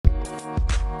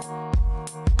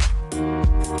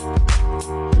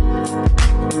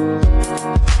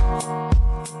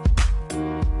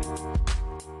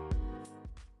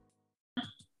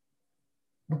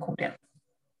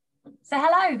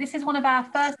this is one of our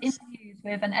first interviews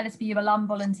with an LSBU alum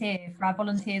volunteer for our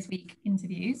Volunteers Week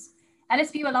interviews.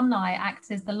 LSBU alumni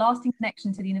act as the lasting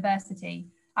connection to the university.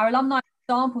 Our alumni are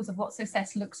examples of what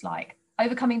success looks like,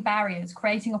 overcoming barriers,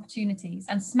 creating opportunities,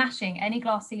 and smashing any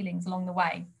glass ceilings along the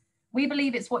way. We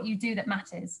believe it's what you do that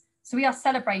matters. So we are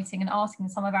celebrating and asking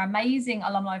some of our amazing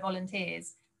alumni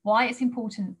volunteers why it's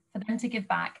important for them to give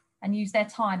back and use their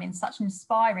time in such an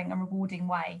inspiring and rewarding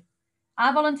way.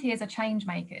 Our volunteers are change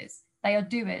makers. They are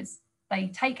doers. They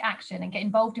take action and get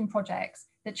involved in projects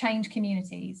that change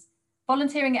communities.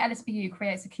 Volunteering at LSBU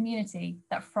creates a community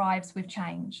that thrives with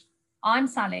change. I'm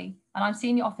Sally, and I'm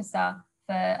Senior Officer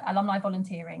for Alumni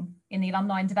Volunteering in the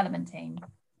Alumni and Development team.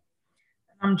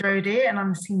 I'm Jodie, and I'm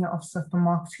the Senior Officer for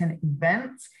Marketing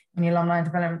Events in the Alumni and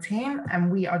Development team,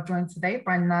 and we are joined today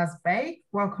by Naz Baig.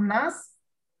 Welcome, Naz.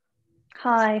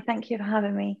 Hi, thank you for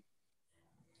having me.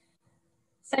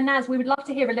 So Naz, we would love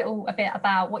to hear a bit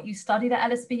about what you studied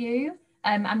at LSBU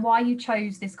and why you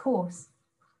chose this course.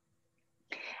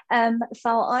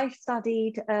 So I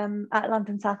studied at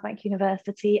London South Bank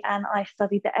University, and I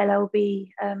studied the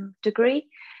LLB degree.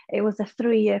 It was a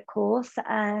 3-year course,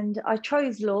 and I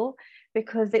chose law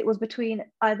because it was between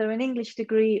either an English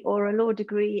degree or a law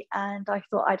degree, and I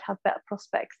thought I'd have better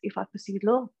prospects if I pursued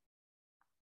law.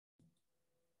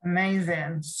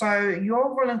 Amazing. So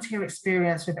your volunteer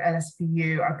experience with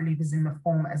LSBU, I believe, is in the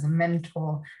form as a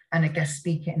mentor and a guest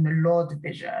speaker in the law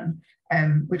division,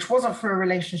 which wasn't for a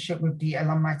relationship with the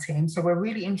alumni team. So we're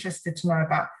really interested to know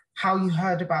about how you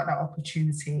heard about that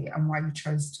opportunity and why you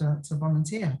chose to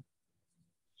volunteer.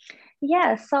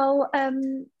 Yeah, so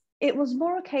it was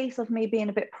more a case of me being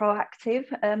a bit proactive.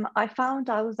 I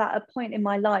found I was at a point in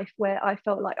my life where I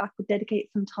felt like I could dedicate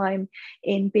some time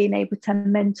in being able to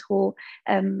mentor,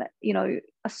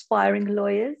 aspiring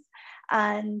lawyers.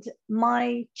 And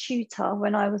my tutor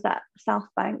when I was at South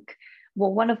Bank,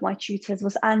 well, one of my tutors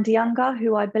was Andy Younger,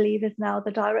 who I believe is now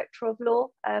the Director of Law,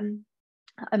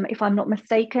 if I'm not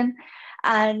mistaken.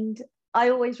 And I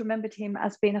always remembered him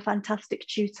as being a fantastic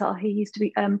tutor. He used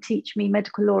to teach me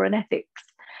medical law and ethics.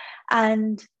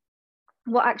 And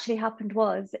what actually happened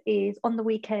is on the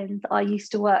weekends, I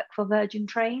used to work for Virgin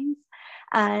Trains.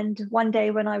 And one day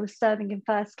when I was serving in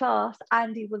first class,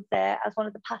 Andy was there as one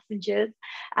of the passengers.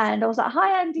 And I was like,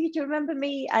 "Hi, Andy, do you remember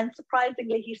me?" And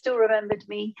surprisingly, he still remembered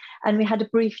me. And we had a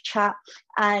brief chat.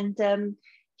 And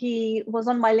he was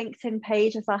on my LinkedIn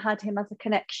page as I had him as a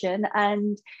connection.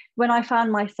 And when I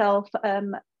found myself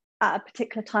at a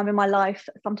particular time in my life,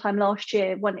 sometime last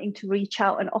year, wanting to reach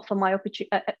out and offer my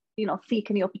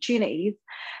seek any opportunities,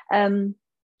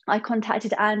 I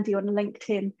contacted Andy on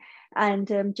LinkedIn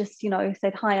and just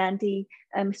said, "Hi Andy,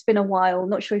 it's been a while,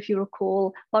 not sure if you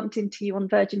recall, bumped into you on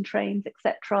Virgin Trains,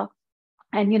 etc.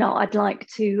 And I'd like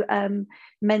to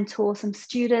mentor some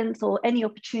students or any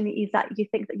opportunities that you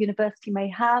think that university may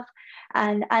have."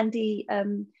 And Andy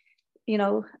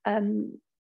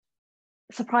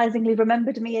surprisingly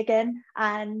remembered me again,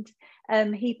 and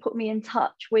he put me in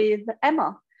touch with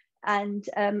Emma, and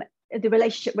the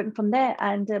relationship went from there.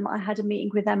 And I had a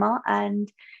meeting with Emma,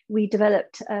 and we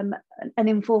developed an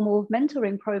informal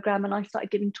mentoring program, and I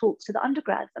started giving talks to the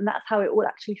undergrads, and that's how it all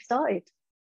actually started.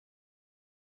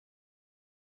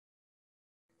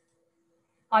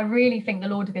 I really think the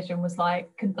law division was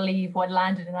couldn't believe what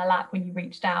landed in their lap when you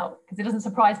reached out, because it doesn't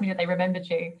surprise me that they remembered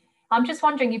you. I'm just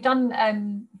wondering, you've done a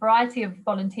variety of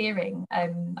volunteering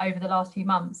over the last few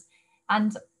months,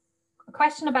 and a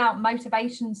question about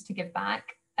motivations to give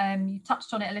back. You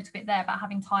touched on it a little bit there about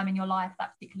having time in your life at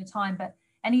that particular time, but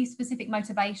any specific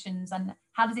motivations, and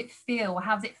how does it feel?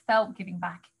 How has it felt giving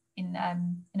back in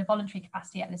a voluntary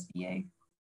capacity at LSBU?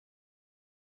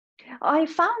 I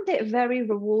found it very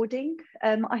rewarding.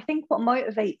 I think what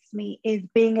motivates me is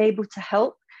being able to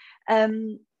help.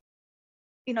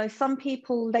 Some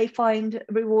people, they find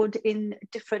reward in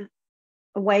different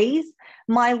ways.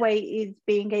 My way is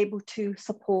being able to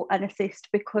support and assist,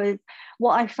 because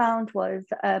what I found was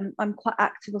I'm quite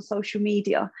active on social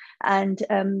media and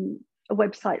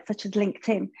websites such as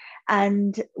LinkedIn,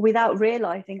 and without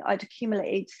realizing, I'd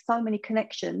accumulated so many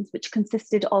connections which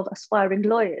consisted of aspiring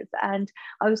lawyers, and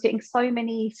I was getting so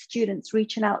many students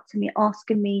reaching out to me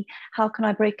asking me, how can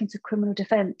I break into criminal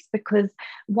defense? Because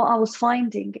what I was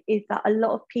finding is that a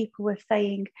lot of people were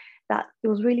saying that it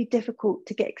was really difficult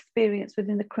to get experience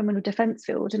within the criminal defense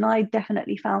field, and I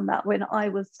definitely found that when I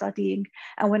was studying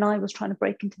and when I was trying to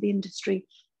break into the industry.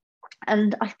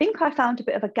 And I think I found a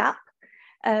bit of a gap.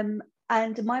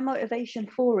 And my motivation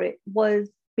for it was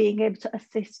being able to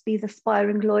assist these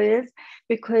aspiring lawyers,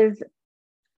 because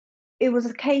it was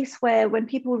a case where when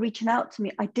people were reaching out to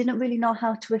me, I didn't really know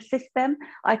how to assist them.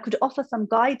 I could offer some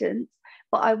guidance,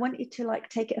 but I wanted to like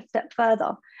take it a step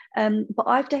further. But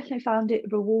I've definitely found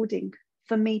it rewarding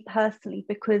for me personally,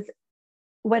 because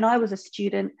when I was a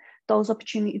student, those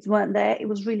opportunities weren't there. It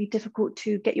was really difficult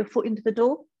to get your foot into the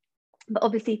door. But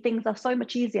obviously things are so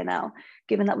much easier now,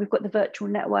 given that we've got the virtual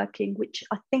networking, which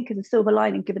I think is a silver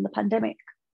lining given the pandemic.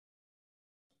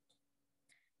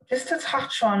 Just to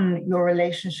touch on your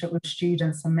relationship with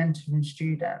students and mentoring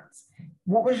students,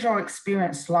 what was your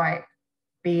experience like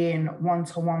being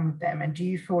one-to-one with them? And do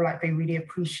you feel like they really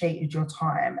appreciated your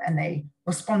time and they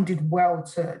responded well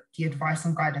to the advice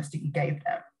and guidance that you gave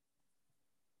them?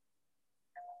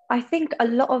 I think a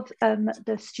lot of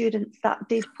the students that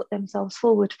did put themselves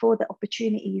forward for the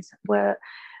opportunities were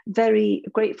very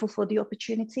grateful for the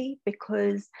opportunity,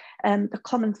 because the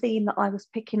common theme that I was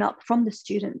picking up from the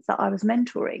students that I was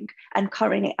mentoring and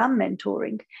currently am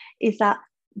mentoring is that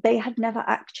they had never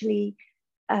actually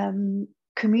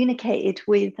communicated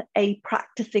with a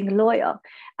practicing lawyer,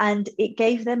 and it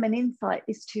gave them an insight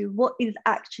as to what is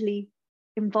actually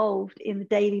involved in the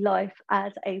daily life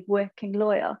as a working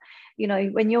lawyer. You know,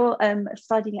 when you're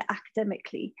studying it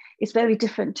academically, it's very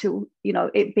different to, you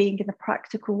know, it being in the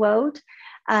practical world.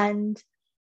 And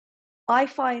I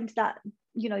find that,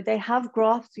 you know, they have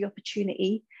grasped the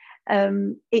opportunity.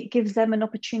 It gives them an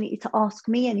opportunity to ask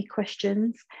me any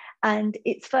questions, and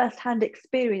it's first-hand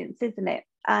experience, isn't it?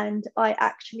 And I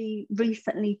actually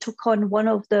recently took on one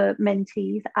of the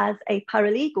mentees as a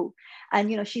paralegal.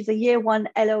 And, you know, she's a year one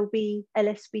LLB,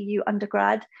 LSBU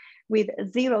undergrad with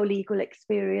zero legal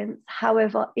experience.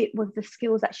 However, it was the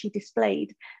skills that she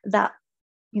displayed that,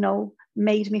 you know,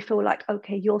 made me feel like,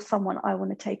 okay, you're someone I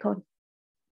want to take on.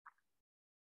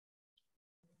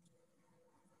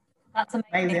 That's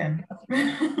amazing.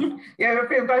 Yeah,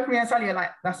 both me and Sally are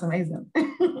like, that's amazing.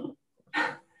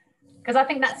 Because I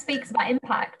think that speaks about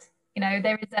impact. You know,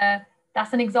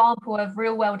 that's an example of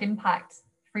real world impact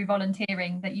through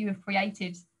volunteering, that you have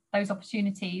created those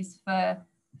opportunities for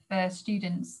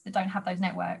students that don't have those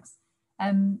networks.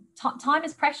 Time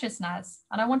is precious, Naz,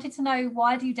 and I wanted to know,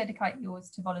 why do you dedicate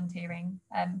yours to volunteering,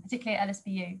 particularly at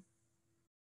LSBU?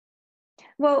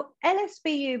 Well,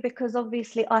 LSBU, because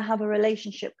obviously I have a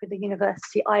relationship with the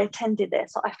university. I attended there,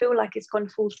 so I feel like it's gone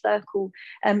full circle,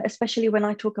 especially when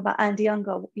I talk about Andy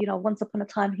Younger. You know, once upon a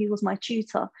time, he was my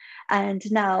tutor, and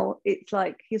now it's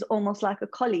like he's almost like a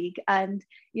colleague. And,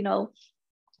 you know,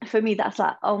 for me, that's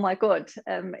like, oh my God,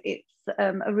 it's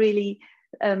a really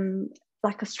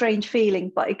like a strange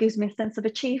feeling, but it gives me a sense of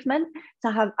achievement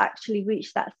to have actually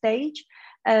reached that stage.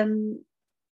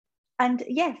 And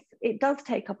yes, it does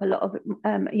take up a lot of,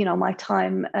 you know, my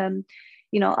time.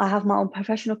 You know, I have my own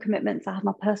professional commitments, I have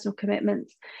my personal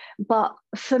commitments. But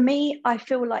for me, I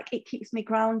feel like it keeps me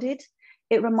grounded.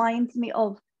 It reminds me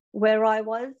of where I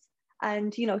was.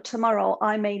 And, you know, tomorrow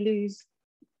I may lose,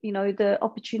 you know, the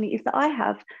opportunities that I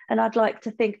have. And I'd like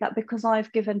to think that because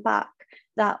I've given back,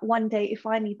 that one day if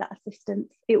I need that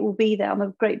assistance, it will be there. I'm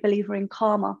a great believer in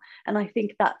karma. And I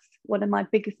think that's one of my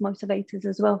biggest motivators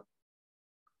as well.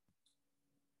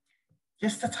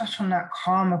 Just to touch on that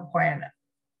karma point,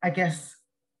 I guess,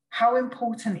 how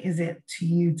important is it to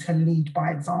you to lead by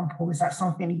example? Is that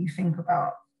something that you think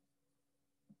about?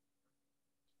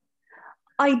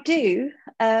 I do.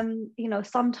 You know,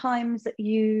 sometimes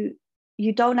you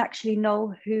don't actually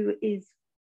know who is,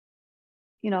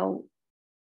 you know,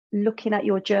 looking at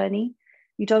your journey.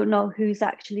 You don't know who's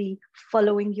actually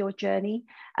following your journey.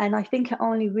 And I think it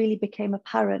only really became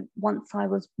apparent once I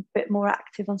was a bit more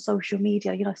active on social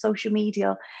media. You know, social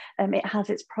media, it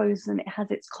has its pros and it has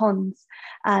its cons.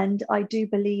 And I do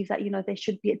believe that, you know, there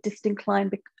should be a distinct line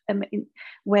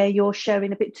where you're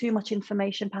sharing a bit too much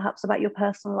information, perhaps about your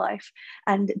personal life,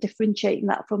 and differentiating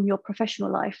that from your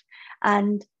professional life.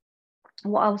 And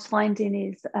what I was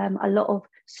finding is a lot of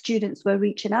students were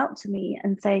reaching out to me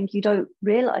and saying, you don't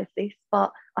realize this,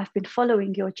 but I've been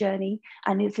following your journey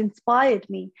and it's inspired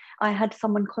me. I had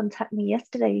someone contact me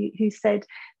yesterday who said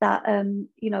that,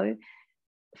 you know,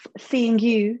 seeing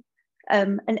you,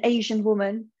 an Asian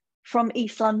woman from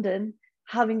East London,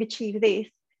 having achieved this,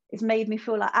 has made me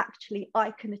feel like actually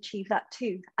I can achieve that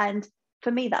too. And for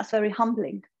me, that's very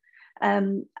humbling.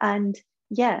 And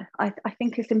yeah, I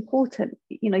think it's important.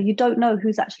 You know, you don't know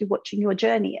who's actually watching your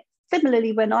journey.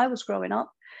 Similarly, when I was growing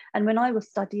up and when I was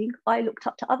studying, I looked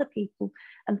up to other people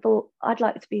and thought, I'd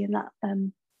like to be in that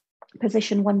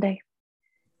position one day.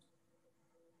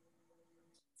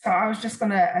 So I was just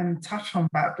going to touch on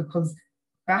that, because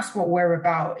that's what we're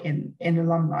about in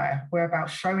alumni. We're about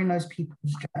showing those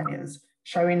people's journeys,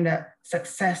 showing that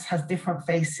success has different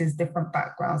faces, different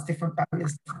backgrounds, different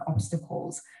barriers, different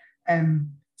obstacles.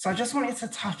 So I just wanted to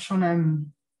touch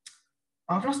on,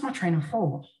 I've lost my train of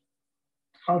thought.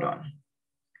 hold on,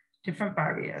 different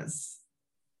barriers.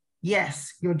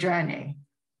 Yes, your journey.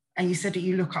 And you said that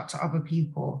you look up to other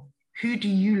people. Who do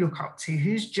you look up to?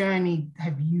 Whose journey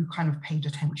have you kind of paid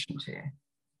attention to?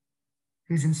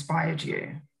 Who's inspired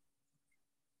you?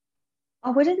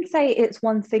 I wouldn't say it's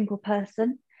one single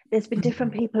person. There's been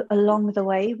different people along the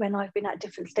way when I've been at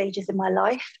different stages in my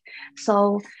life.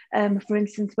 So, for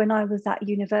instance, when I was at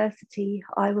university,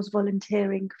 I was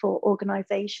volunteering for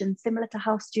organisations similar to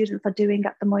how students are doing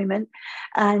at the moment.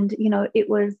 And, you know, it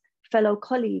was fellow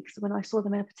colleagues. When I saw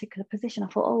them in a particular position, I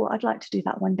thought, oh, I'd like to do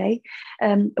that one day.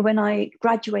 When I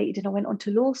graduated and I went on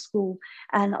to law school,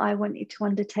 and I wanted to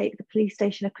undertake the police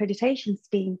station accreditation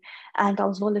scheme, and I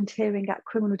was volunteering at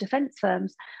criminal defence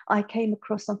firms, I came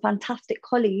across some fantastic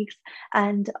colleagues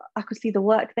and I could see the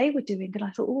work they were doing, and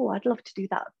I thought, oh, I'd love to do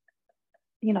that,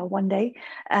 you know, one day.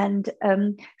 And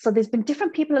so there's been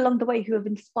different people along the way who have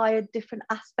inspired different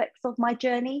aspects of my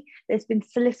journey. There's been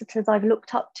solicitors I've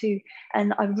looked up to,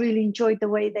 and I've really enjoyed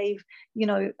the way they've, you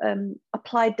know,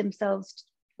 applied themselves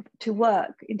to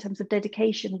work in terms of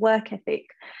dedication, work ethic.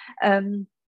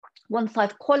 Once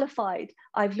I've qualified,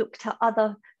 I've looked at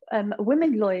other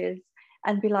women lawyers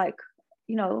and be like,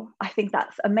 you know, I think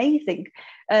that's amazing.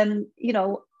 You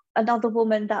know, another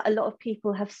woman that a lot of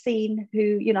people have seen who,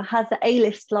 you know, has the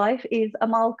A-list life is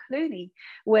Amal Clooney,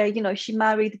 where, you know, she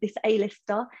married this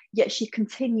A-lister, yet she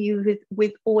continued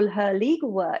with all her legal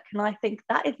work. And I think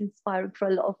that is inspiring for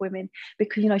a lot of women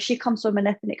because, you know, she comes from an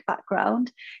ethnic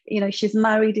background, you know, she's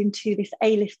married into this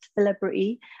A-list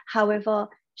celebrity. However,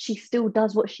 she still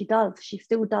does what she does. She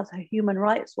still does her human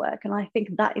rights work. And I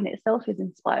think that in itself is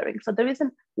inspiring. So there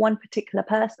isn't one particular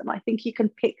person. I think you can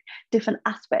pick different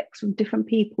aspects from different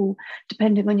people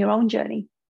depending on your own journey.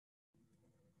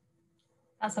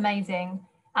 That's amazing.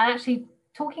 And actually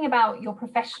talking about your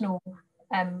professional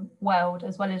world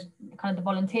as well as kind of the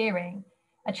volunteering,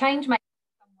 a change maker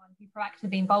is someone who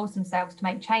proactively involves themselves to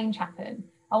make change happen.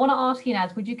 I want to ask you,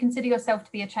 Naz, would you consider yourself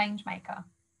to be a change maker?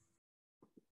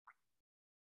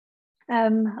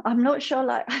 I'm not sure,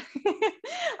 like,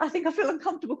 I think I feel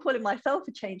uncomfortable calling myself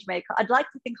a change maker. I'd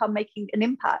like to think I'm making an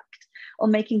impact or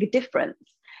making a difference.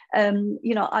 You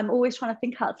know, I'm always trying to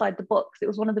think outside the box. It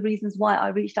was one of the reasons why I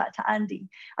reached out to Andy.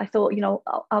 I thought, you know,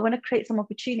 I want to create some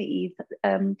opportunities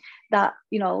that,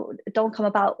 you know, don't come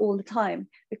about all the time,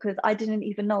 because I didn't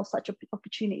even know such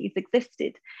opportunities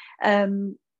existed.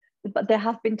 But there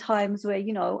have been times where,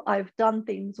 you know, I've done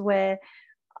things where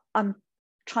I'm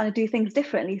trying to do things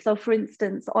differently. So for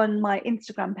instance, on my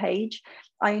Instagram page,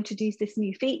 I introduced this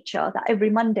new feature that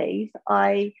every Mondays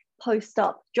I post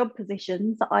up job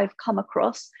positions that I've come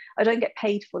across. I don't get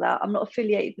paid for that. I'm not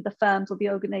affiliated with the firms or the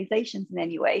organizations in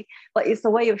any way, but it's a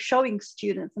way of showing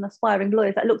students and aspiring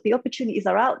lawyers that, look, the opportunities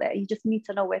are out there. You just need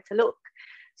to know where to look.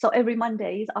 So every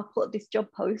Mondays I put up this job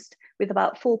post with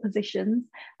about 4 positions,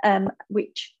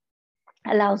 which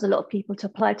allows a lot of people to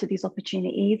apply to these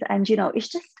opportunities. And, you know, it's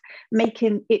just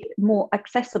making it more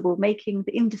accessible, making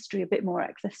the industry a bit more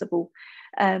accessible.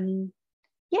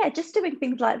 Yeah, just doing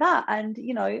things like that. And,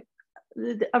 you know,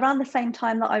 around the same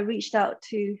time that I reached out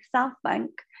to South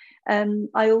Bank,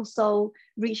 I also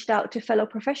reached out to fellow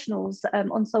professionals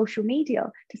on social media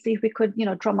to see if we could, you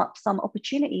know, drum up some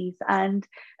opportunities. And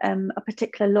a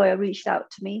particular lawyer reached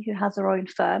out to me who has her own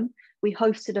firm. We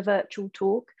hosted a virtual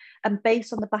talk, and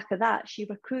based on the back of that, she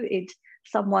recruited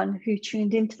someone who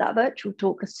tuned into that virtual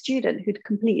talk, a student who'd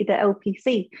completed their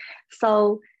LPC.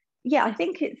 So yeah, I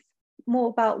think it's more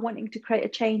about wanting to create a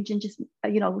change and just,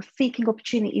 you know, seeking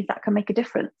opportunities that can make a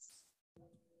difference.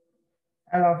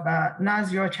 I love that.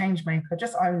 Naz, you're a change maker.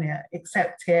 Just own it,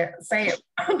 accept it, say it.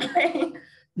 Okay,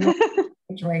 you're a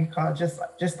change maker.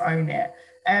 Just own it.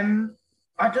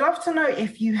 I'd love to know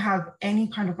if you have any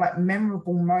kind of like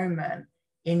memorable moment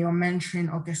in your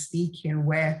mentoring or guest speaking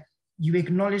where you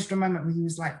acknowledged the moment where you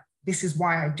was like, this is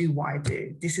why I do what I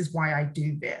do. This is why I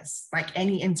do this. Like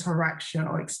any interaction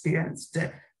or experience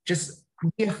that just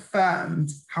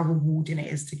reaffirmed how rewarding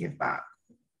it is to give back.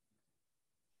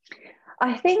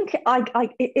 I think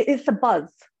it's a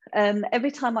buzz.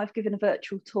 Every time I've given a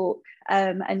virtual talk,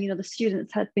 and you know, the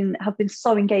students have been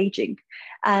so engaging,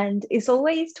 and it's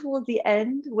always towards the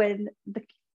end when the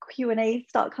Q&As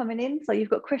start coming in. So you've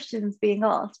got questions being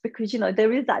asked, because, you know,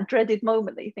 there is that dreaded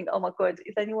moment that you think, oh my God,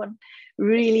 is anyone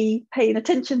really paying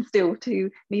attention still to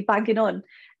me banging on?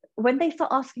 When they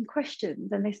start asking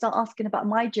questions and they start asking about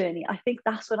my journey, I think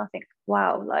that's when I think,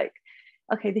 wow, like,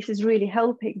 okay, this is really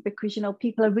helping, because, you know,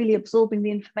 people are really absorbing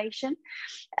the information.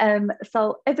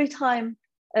 So every time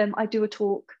I do a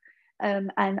talk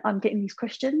and I'm getting these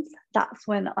questions, that's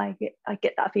when I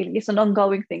get that feeling. It's an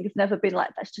ongoing thing. It's never been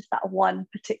like that's just that one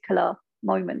particular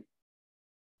moment.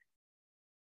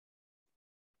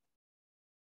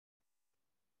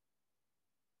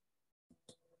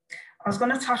 I was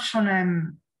going to touch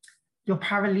on your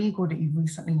paralegal that you've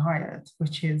recently hired,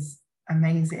 which is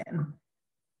amazing.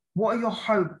 What are your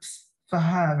hopes for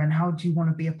her and how do you want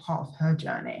to be a part of her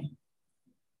journey?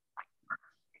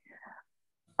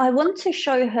 I want to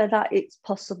show her that it's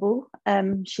possible.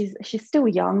 She's still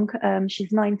young.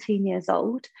 She's 19 years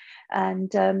old,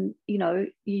 and you know,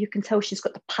 you can tell she's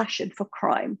got the passion for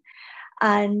crime.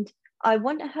 And I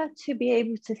want her to be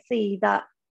able to see that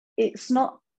it's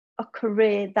not a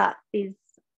career that is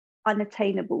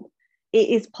unattainable. It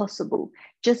is possible.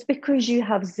 Just because you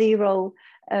have zero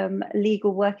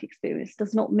legal work experience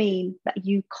does not mean that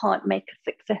you can't make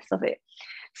a success of it.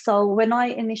 So when I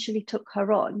initially took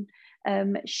her on,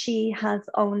 she has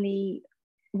only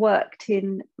worked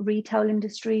in retail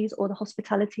industries or the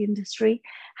hospitality industry.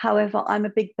 However, I'm a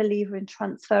big believer in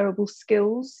transferable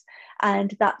skills,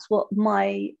 and that's what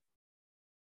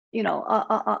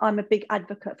I'm a big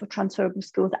advocate for transferable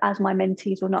skills, as my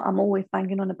mentees will know. I'm always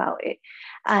banging on about it.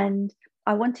 And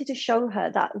I wanted to show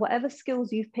her that whatever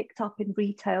skills you've picked up in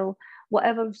retail,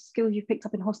 whatever skills you've picked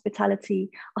up in hospitality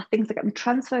are things that can be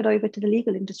transferred over to the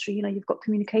legal industry. You know, you've got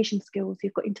communication skills,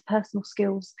 you've got interpersonal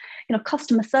skills, you know,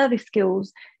 customer service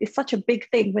skills is such a big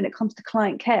thing when it comes to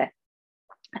client care.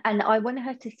 And I want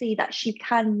her to see that she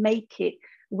can make it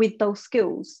with those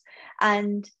skills.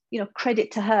 And, you know,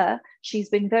 credit to her, she's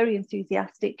been very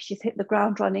enthusiastic. She's hit the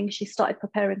ground running. She started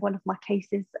preparing one of my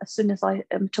cases as soon as I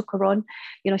took her on.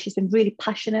 You know, she's been really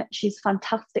passionate. She's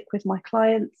fantastic with my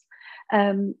clients.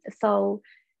 So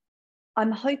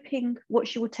I'm hoping what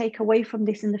she will take away from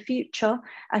this in the future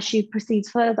as she proceeds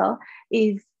further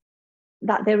is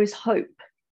that there is hope.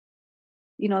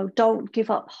 You know, don't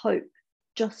give up hope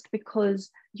just because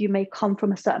you may come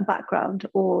from a certain background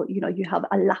or, you know, you have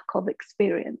a lack of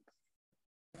experience.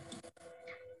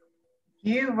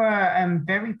 You were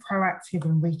very proactive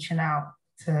in reaching out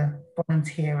to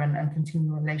volunteer and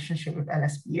continue a relationship with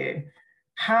LSBU.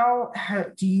 How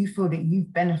do you feel that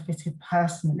you've benefited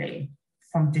personally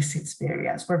from this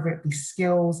experience, whether it be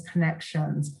skills,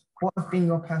 connections? What have been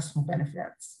your personal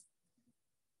benefits?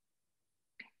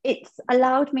 It's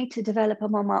allowed me to develop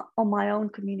on my own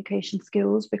communication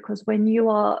skills, because when you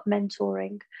are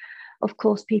mentoring, of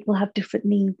course, people have different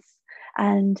needs,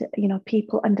 and, you know,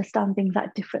 people understand things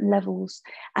at different levels.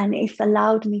 And it's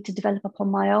allowed me to develop upon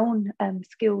my own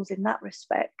skills in that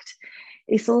respect.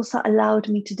 It's also allowed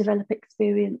me to develop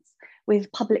experience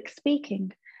with public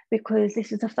speaking, because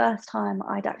this is the first time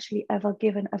I'd actually ever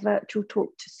given a virtual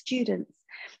talk to students.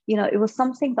 You know, it was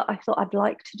something that I thought I'd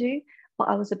like to do, but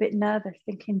I was a bit nervous,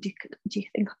 thinking, do you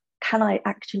think, can I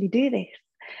actually do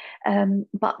this?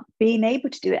 But being able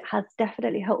to do it has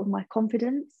definitely helped with my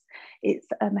confidence. It's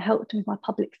helped with my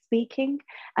public speaking.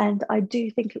 And I do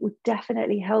think it would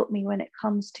definitely help me when it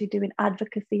comes to doing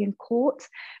advocacy in court,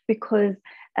 because,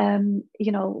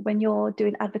 you know, when you're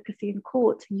doing advocacy in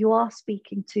court, you are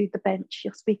speaking to the bench,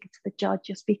 you're speaking to the judge,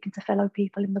 you're speaking to fellow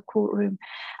people in the courtroom.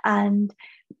 And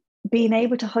being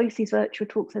able to host these virtual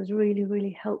talks has really,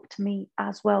 really helped me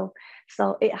as well.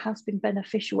 So it has been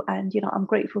beneficial, and, you know, I'm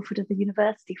grateful for the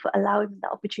university for allowing me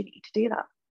that opportunity to do that.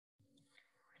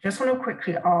 I just want to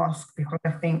quickly ask, because I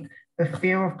think the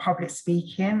fear of public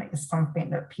speaking is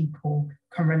something that people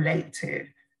can relate to.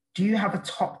 Do you have a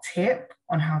top tip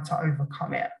on how to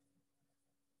overcome it?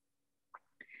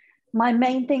 My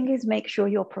main thing is make sure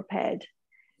you're prepared,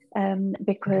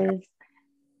 because,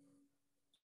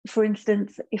 for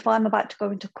instance, if I'm about to go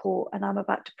into court and I'm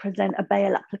about to present a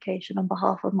bail application on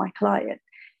behalf of my client,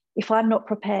 if I'm not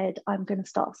prepared, I'm going to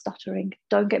start stuttering.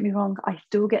 Don't get me wrong, I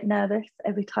still get nervous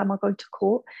every time I go to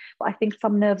court, but I think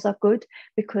some nerves are good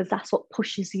because that's what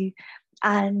pushes you.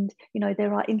 And, you know,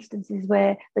 there are instances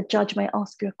where the judge may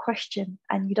ask you a question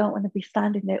and you don't want to be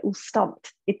standing there all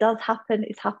stumped. It does happen.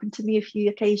 It's happened to me a few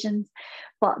occasions,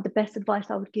 but the best advice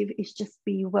I would give is just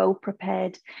be well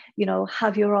prepared. You know,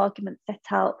 have your argument set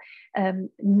out,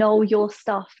 know your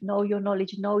stuff, know your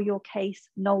knowledge, know your case,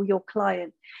 know your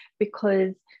client,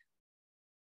 because,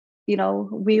 you know,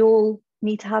 we all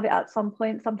need to have it at some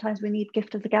point. Sometimes we need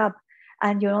gift of the gab,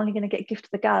 and you're only going to get gift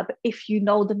of the gab if you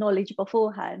know the knowledge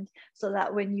beforehand, so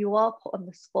that when you are put on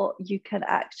the spot, you can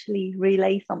actually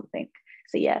relay something.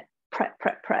 So yeah, prep.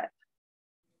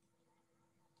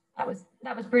 That was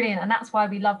brilliant, and that's why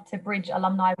we love to bridge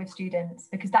alumni with students,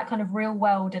 because that kind of real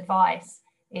world advice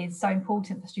is so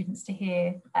important for students to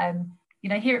hear. You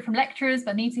know, hear it from lecturers,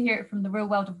 but need to hear it from the real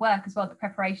world of work as well. That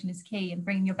preparation is key, and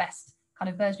bringing your best kind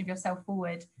of version of yourself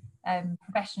forward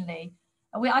professionally.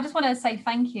 I just want to say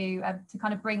thank you to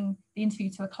kind of bring the interview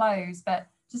to a close, but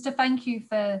just to thank you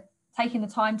for taking the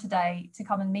time today to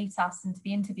come and meet us and to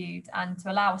be interviewed and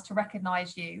to allow us to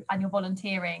recognise you and your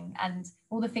volunteering and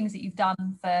all the things that you've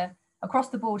done for across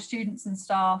the board students and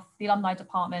staff, the alumni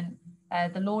department,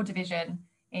 the law division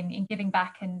in giving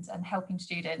back and helping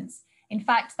students. In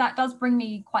fact, that does bring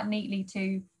me quite neatly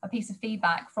to a piece of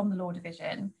feedback from the law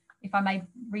division, if I may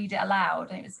read it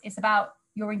aloud. And it's about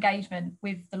your engagement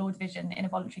with the law division in a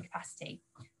voluntary capacity.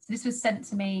 So this was sent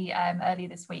to me earlier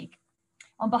this week.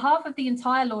 On behalf of the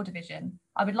entire law division,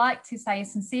 I would like to say a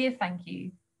sincere thank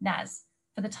you, Naz,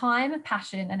 for the time,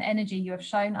 passion and energy you have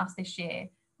shown us this year.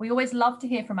 We always love to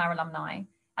hear from our alumni,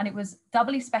 and it was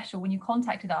doubly special when you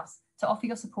contacted us to offer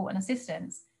your support and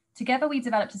assistance. Together, we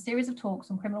developed a series of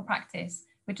talks on criminal practice,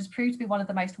 which has proved to be one of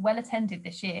the most well attended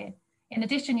this year. In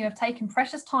addition, you have taken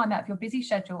precious time out of your busy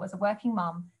schedule as a working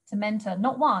mum to mentor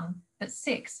not one, but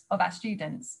 6 of our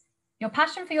students. Your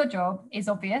passion for your job is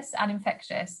obvious and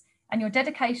infectious, and your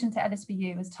dedication to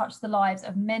LSBU has touched the lives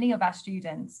of many of our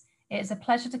students. It is a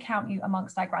pleasure to count you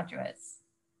amongst our graduates.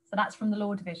 So that's from the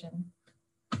law division.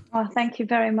 Oh, thank you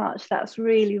very much. That's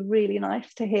really, really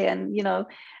nice to hear. And, you know,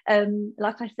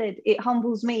 like I said, it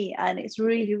humbles me and it's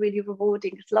really, really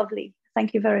rewarding. It's lovely.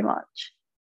 Thank you very much.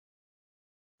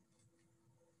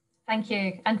 Thank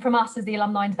you. And from us as the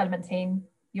Alumni and Development team,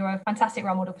 you're a fantastic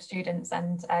role model for students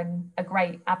and a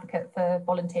great advocate for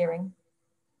volunteering.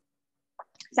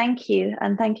 Thank you.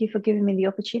 And thank you for giving me the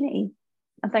opportunity.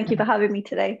 And thank you for having me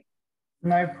today.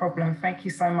 No problem. Thank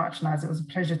you so much, Naz. It was a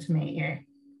pleasure to meet you.